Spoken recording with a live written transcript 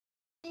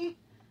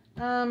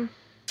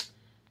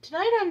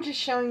Tonight I'm just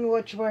showing you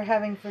what we're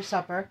having for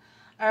supper.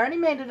 I already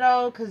made it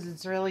all because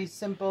it's really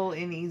simple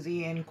and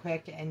easy and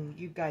quick, and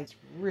you guys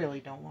really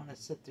don't want to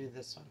sit through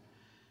this one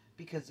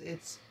because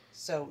it's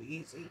so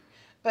easy.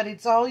 But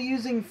it's all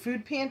using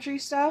food pantry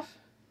stuff,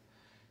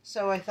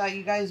 so I thought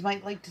you guys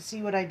might like to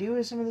see what I do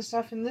with some of the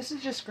stuff. And this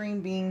is just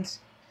green beans.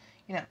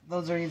 You know,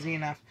 those are easy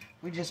enough.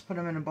 We just put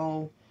them in a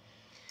bowl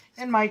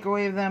and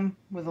microwave them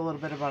with a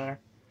little bit of butter.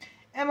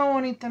 Emma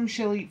won't eat them.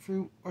 She'll eat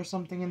fruit or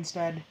something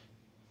instead.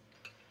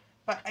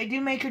 But I do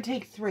make her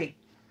take 3.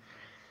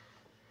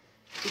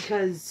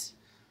 Because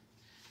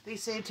they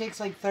say it takes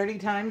like 30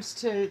 times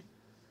to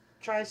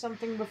try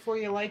something before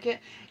you like it.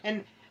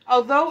 And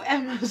although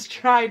Emma's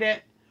tried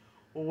it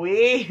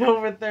way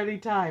over 30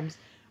 times,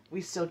 we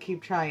still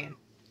keep trying.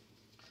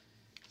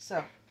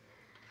 So,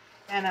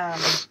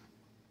 and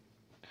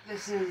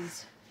this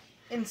is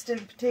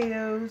instant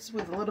potatoes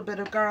with a little bit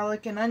of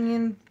garlic and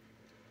onion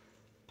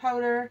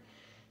powder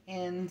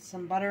and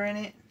some butter in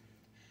it.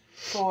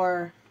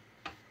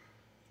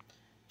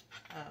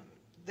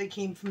 They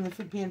came from the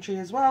food pantry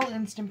as well.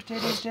 Instant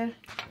potatoes did.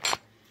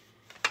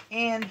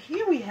 And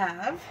here we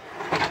have,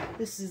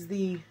 this is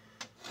the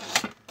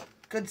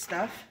good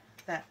stuff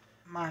that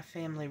my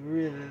family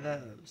really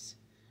loves.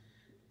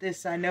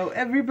 This I know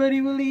everybody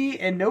will eat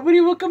and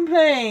nobody will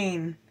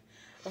complain.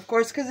 Of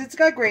course, because it's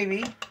got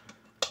gravy.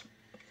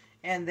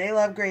 And they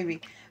love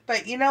gravy.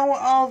 But you know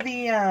all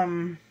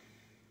the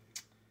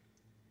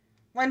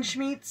lunch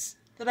meats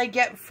that I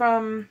get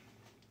from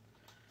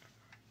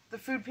the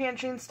food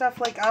pantry and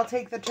stuff? Like, I'll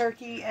take the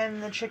turkey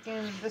and the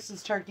chicken. This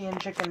is turkey and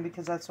chicken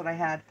because that's what I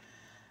had.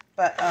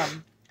 But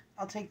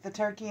I'll take the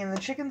turkey and the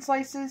chicken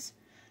slices,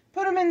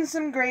 put them in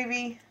some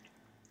gravy,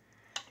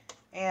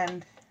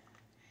 and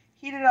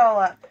heat it all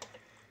up.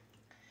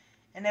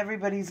 And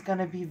everybody's going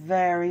to be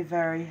very,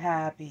 very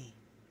happy.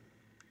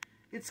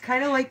 It's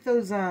kind of like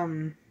those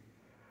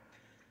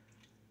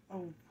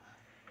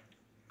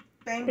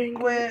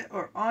banquet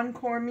or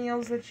encore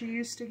meals that you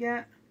used to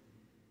get.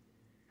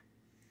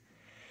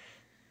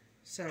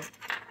 So,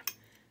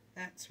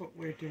 that's what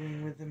we're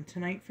doing with them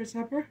tonight for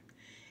supper.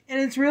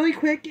 And it's really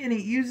quick, and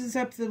it uses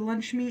up the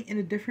lunch meat in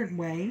a different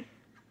way.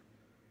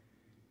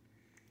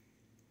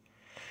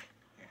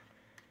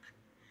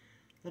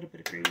 A little bit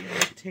of gravy on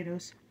the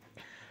potatoes.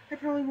 I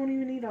probably won't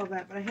even eat all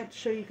that, but I had to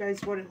show you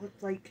guys what it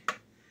looked like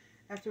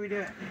after we do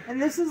it. And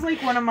this is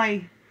like one of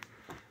my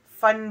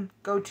fun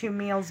go-to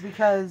meals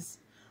because,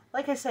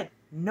 like I said,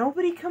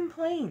 nobody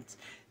complains.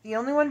 The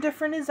only one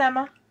different is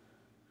Emma,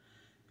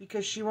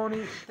 because she won't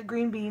eat the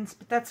green beans,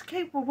 but that's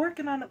okay. We're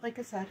working on it, like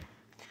I said.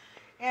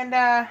 And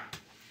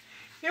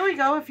here we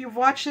go. If you've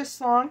watched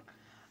this long,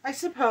 I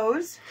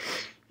suppose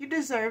you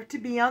deserve to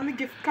be on the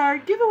gift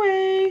card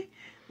giveaway.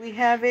 We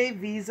have a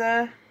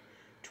Visa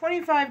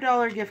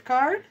 $25 gift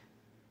card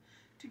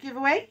to give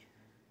away.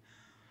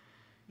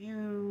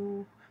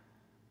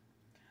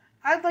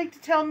 I'd like to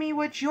tell me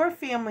what your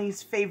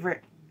family's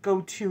favorite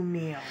go-to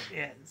meal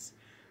is.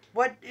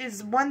 What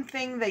is one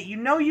thing that you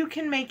know you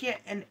can make it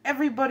and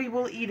everybody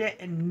will eat it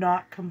and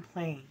not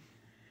complain?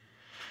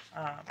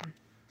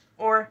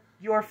 Or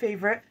your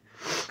favorite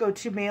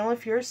go-to meal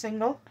if you're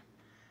single.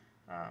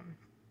 I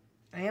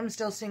am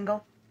still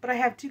single, but I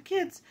have 2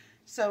 kids,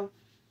 so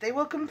they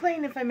will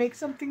complain if I make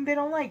something they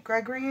don't like.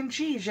 Gregory and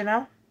cheese, you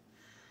know?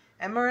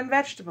 Emma and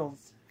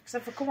vegetables,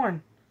 except for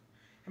corn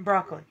and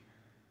broccoli.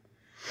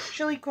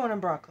 She'll eat corn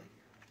and broccoli.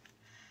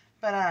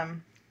 But,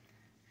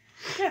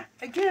 yeah,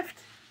 a gift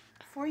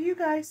for you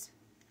guys.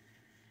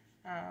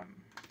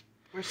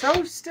 We're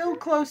still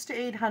close to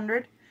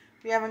 800.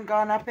 We haven't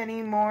gone up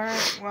anymore.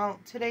 Well,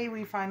 today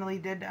we finally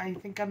did. I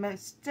think I'm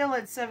still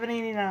at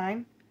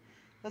 789.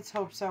 Let's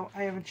hope so.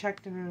 I haven't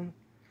checked in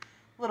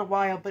a little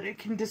while, but it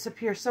can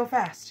disappear so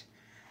fast.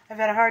 I've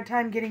had a hard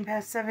time getting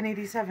past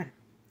 787.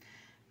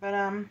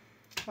 But,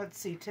 let's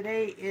see.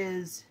 Today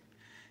is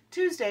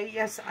Tuesday.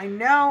 Yes, I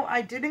know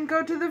I didn't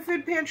go to the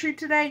food pantry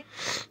today.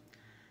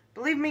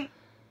 Believe me,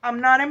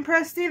 I'm not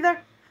impressed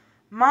either.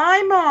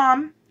 My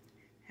mom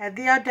had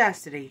the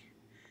audacity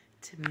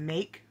to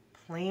make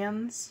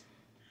plans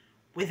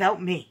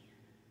without me.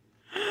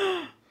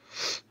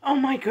 Oh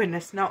my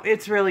goodness. No,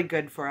 it's really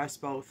good for us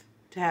both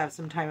to have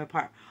some time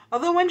apart.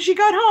 Although when she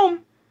got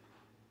home,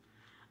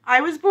 I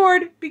was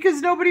bored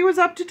because nobody was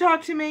up to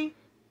talk to me.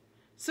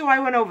 So I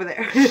went over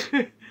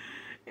there.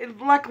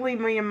 Luckily,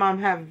 me and Mom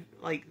have,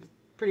 like,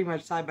 pretty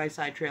much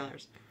side-by-side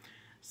trailers.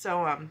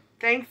 So,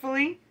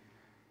 thankfully,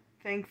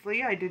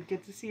 I did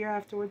get to see her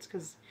afterwards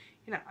because,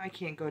 you know, I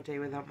can't go a day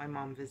without my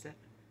mom visit.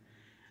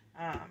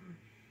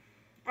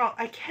 Well,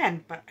 I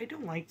can, but I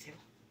don't like to.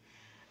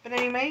 But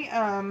anyway,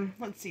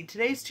 let's see.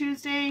 Today's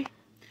Tuesday.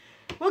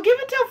 We'll give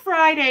it till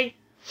Friday.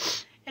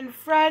 And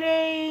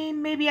Friday,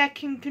 maybe I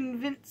can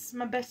convince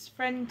my best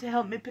friend to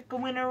help me pick a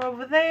winner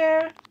over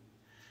there.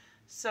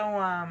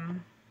 So,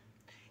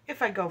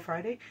 if I go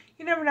Friday.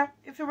 You never know.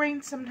 If it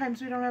rains,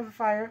 sometimes we don't have a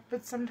fire.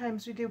 But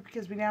sometimes we do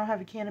because we now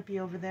have a canopy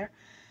over there.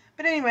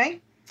 But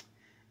anyway,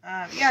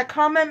 yeah,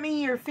 comment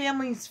me your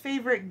family's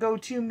favorite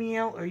go-to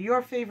meal or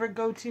your favorite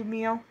go-to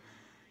meal.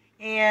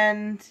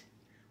 And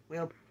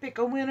we'll pick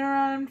a winner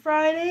on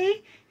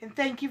Friday. And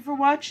thank you for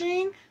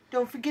watching.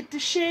 Don't forget to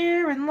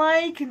share and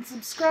like and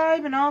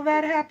subscribe and all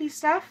that happy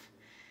stuff.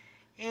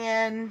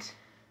 And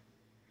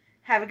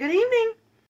have a good evening.